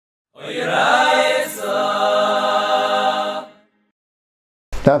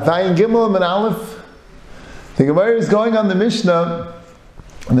Daf Ayin Gimel and Aleph. The Gemara is going on the Mishnah,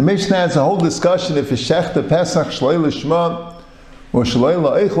 and the Mishnah has a whole discussion if it's Shechta Pesach Shloi L'Shma or Shloi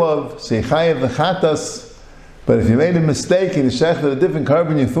L'Eichlav, Seichayev V'Chatas. But if you made a mistake and you shechted a different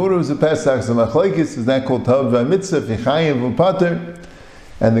carbon, you thought it was a Pesach, so Machlokes is that called Tav V'Mitzvah, V'Chayev V'Pater.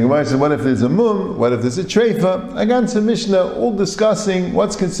 And the Gemara says, what if there's a mum? What if there's a treifa? Again, it's a Mishnah, all discussing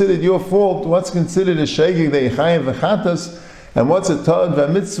what's considered your fault, what's considered a shegig that Yechayev V'Chatas, and what's a Tad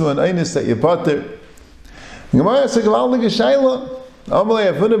V'Mitzvah and Einis that you pater. The Gemara says, G'valdig Shayla,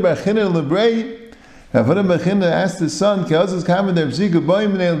 Amalei Afudah B'China L'Brei, Afudah B'China asked his son, K'azaz Kamen Der B'Ziga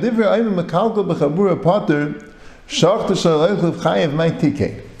Boim Neel Divra Ayim Mekalkal B'Chabura Pater, Shach T'Shal Eichlev Chayev Mai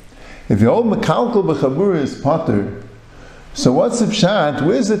Tikei. If you hold Mekalkal B'Chabura is pater, so what's the pshat?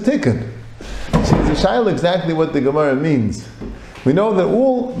 Where's the tikkun? See, the shayla exactly what the Gemara means. We know that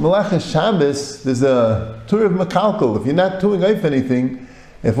all Melachas Shabbos, there's a tur of Mekalkal. If you're not doing off anything,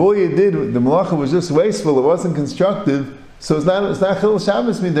 if all you did, the Melacha was just wasteful, it wasn't constructive, so it's not Chil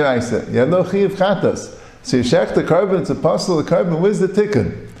Shabbos midiraisa. You have no Chiyav Chatas. So you shech the carbon, it's a puzzle of the carbon, where's the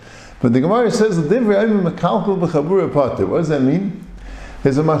tikkun? But the Gemara says, L'divrei ayim Mekalkal b'chabura pater. What does that mean?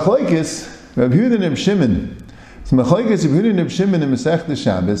 There's a machlokes, Rabbi Iyun and Shimon. So machlokes Rabbi Iyun and Shimon in Masechta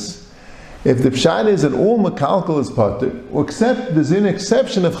Shabbos. If the pshat is that all mekalkal is pater, except there's an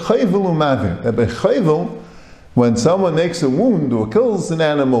exception of chayvel u'mavir. That by chayvel, when someone makes a wound or kills an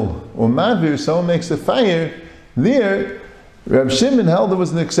animal, or mavir, someone makes a fire, there, Reb Shimon held there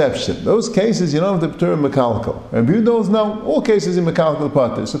was an exception. Those cases you don't have to p'tur mekalkal. Rabbi Yehuda knows no, all cases in mekalkal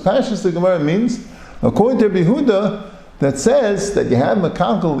pater. So Pashas the Gemara means, according to Rabbi Yehuda, that says that you have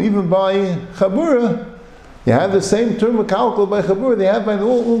mekalkal even by chabura. You have the same term mekalkal by chabur they have by the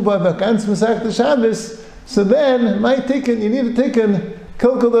all by vakans Masechta Shabbos. So then, my tikkun, you need a tikkun,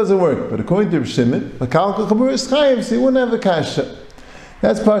 kilkal doesn't work. But according to Reb Shimon, mekalkal chabur is chayiv, so you wouldn't have a kasha.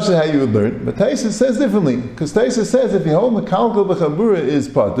 That's partially how you would learn. But Taisus says differently, because Taisus says if you hold mekalkal b'chabura is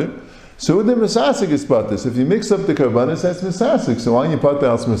pater, so the misasik is pater. So if you mix up the karbanis, that's misasik. So why don't you pater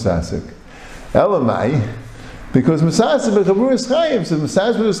else misasik? Elamai. Because Masas b'chabur is chayim, so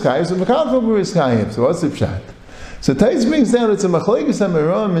Masas is chayim, so Mekalkal is chayim. So what's the pshat? So Tais brings down it's a machlokes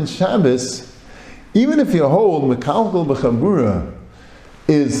Aharon and Shabbos. Even if you hold Mekalkal b'chabura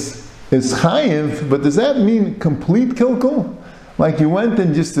is chayim, but does that mean complete kilkal? Like you went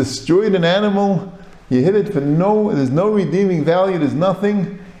and just destroyed an animal, you hit it for there's no redeeming value, there's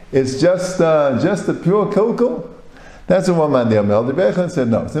nothing. It's just a pure kilkal. That's what one man the Amel the Bechan said.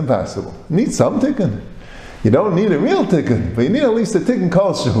 No, it's impossible. Need some tikkun. You don't need a real tikkun, but you need at least a tikkun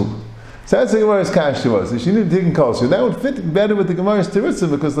kolshu. So that's the Gemara's kasha was. If you need a tikkun kolshu, that would fit better with the Gemara's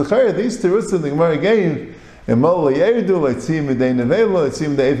terutzim, because the chayr, these terutzim the Gemara gave, Emol Yerdu, Leitzim Midei Nevelo,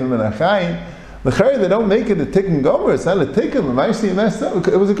 Leitzim De'evim and Achayim. The chayr, they don't make it a tikkun gomer, it's not a tikkun, L'maisi messed up.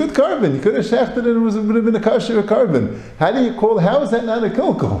 It was a good carbon, you could have shechted it, it would have been a kasher carbon. How is that not a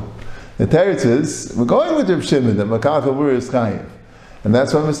kilkul? The teretz is, we're going with Reb Shimon, that Mekalkal b'chabura is chayim. And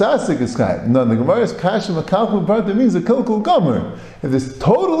that's why Misasik is chayim. No, the Gemara's kasha mekalkal pater means a kilkul gomer. If it's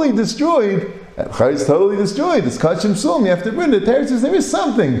totally destroyed, it's totally destroyed. It's kachim sum. You have to bring it. There is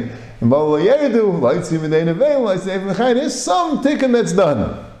something. And there's some tikkun that's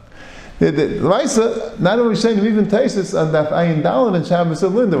done. The not only saying even Taisus on Daf Ayin Dalet and Shabbos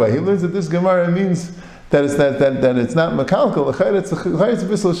of Lindaway, he learns that this Gemara means that it's that it's not mekalkal. The chayr it's a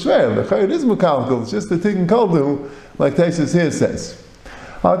bissel shver. The chayr is mekalkal. It's just the tikkun koldu, like Taisus here says.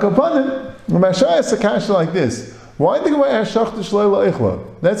 Al kapanim, the Mashai has a kasha like this. Why did the Gemara ask Shachta Shloi L'Eichla?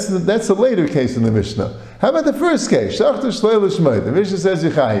 That's a later case in the Mishnah. How about the first case? Shachta Shloi L'Shmai. The Mishnah says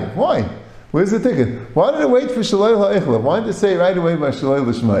Yechayev. Why? Where's the ticket? Why did it wait for Shloi L'Eichla? Why did it say right away by Shloi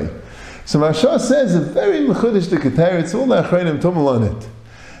L'Shmai? So Mashai says a very mechudesh the Keter. It's all the Achreinim Tumul on it.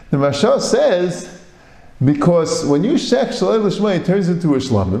 The Mashai says because when you shech Shloi L'Shmai, it turns into a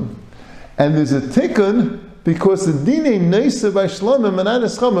shlamim, and there's a tikkun. Because the dinei neisa by shlamim and not a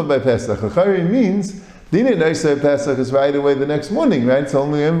schama by Pesach. Achari means dinei neisa by Pesach is right away the next morning, right? It's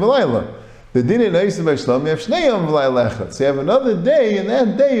only in v'layla. The dinei neisa by shlamim you have shnei yom v'layla echad. So you have another day, and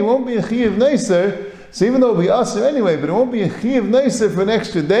that day it won't be a chiyav neisa. So even though it'll be aser anyway, but it won't be a chiyav neisa for an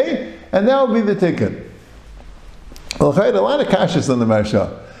extra day, and that will be the tikkun. Well, a lot of kashas on the Marsha.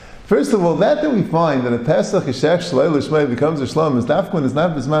 First of all, that we find that a Pesach Yishach Shloi L'Shmai becomes a shlam is dafkun is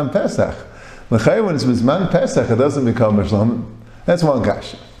not b'zman Pesach. L'chayr, when it's Mizman Pesach, it doesn't become a shlamim. That's one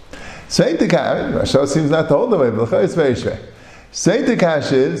kasha. Say the kasha, Rasha seems not to hold the way, but l'chayr it's very shvei. Say the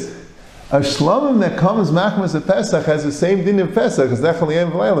kasha is, a shlamim that comes machmas of Pesach has the same din of Pesach as Dechel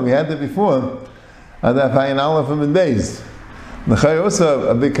Yem V'Leilam. We had that before. Adaf Hayin Aleph and Beis. L'chai also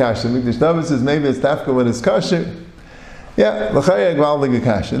a big kasha. Mikdash David says maybe it's tafka when it's kosher. Yeah, l'chai a gvaldige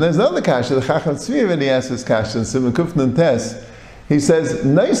kasha. And there's another kasha, the Chacham Tzvi, when he asks this kasha in Simon Kufnan Tes, he says,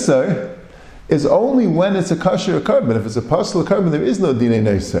 Neiser is only when it's a kosher carbon. If it's a pasul carbon, there is no dinei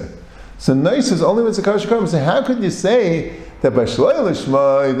neiser. So neiser is only when it's a kosher carbon. So how could you say that by shloil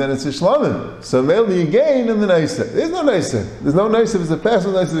l'shmai, then it's a shlamim? So mainly you gain in the neiser. There's no neiser. There's no neiser if it's a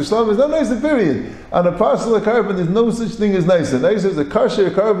pasul neiser, the shlamim. There's no neiser, period. On a pasul carbon, there's no such thing as neiser. Neiser is a kosher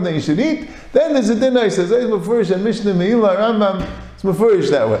carbon that you should eat. Then there's a din neiser. There's mefurish and Mishnah Meila Rambam. It's mefurish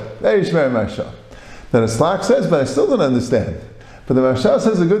that way. Very shmer mashal. Then a slak says, but I still don't understand. But the Mashal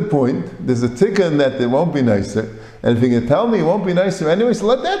says a good point. There's a tikkun that it won't be nicer. And if you can tell me it won't be nicer anyway, so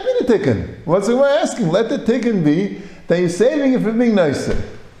let that be the tikkun. What's the way asking? Let the tikkun be that you're saving it from being nicer.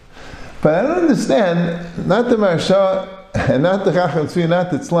 But I don't understand, not the Mashal, and not the Chacham Tzvi, not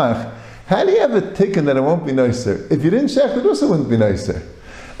the Tzlach. How do you have a tikkun that it won't be nicer? If you didn't shecht, it also wouldn't be nicer.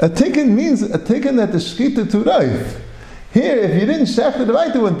 A tikkun means a tikkun that the shkita to raif. Here, if you didn't shecht it,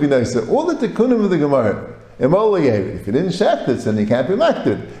 it wouldn't be nicer. All the tikkunim of the Gemara. If you didn't shecht it, then you can't be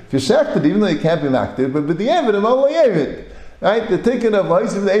makted. If you shecht it, even though you can't be makted, but the Evid, right? The ticket of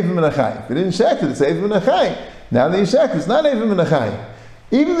Haisim the Eivim and Achai. If you didn't shecht it, it's Eivim and Achai. Now that you shecht it, it's not Eivim and Achai.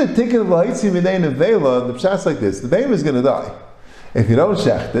 Even the ticket of Haisim in Ein Avela, the pshat's like this: the baby is going to die. If you don't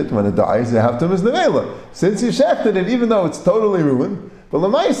shecht it, when it dies, you have to miss the Vela. Since you shechted it, even though it's totally ruined, but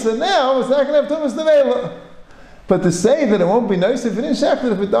Lamaisa now it's not going to have to miss the Vela. But to say that it won't be nicer, if you didn't shecht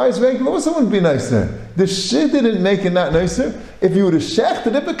it, if it dies regular, also wouldn't be nicer. The shit didn't make it not nicer. If you would have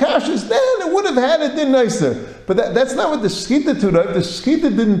shechted it, bekashus, then it would have had it did nicer. But that's not what the shkita to right. The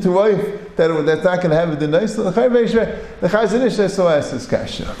shkita didn't to wife that's not going to have it did nicer. The Chazanish so asks this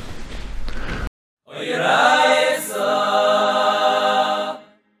kasha.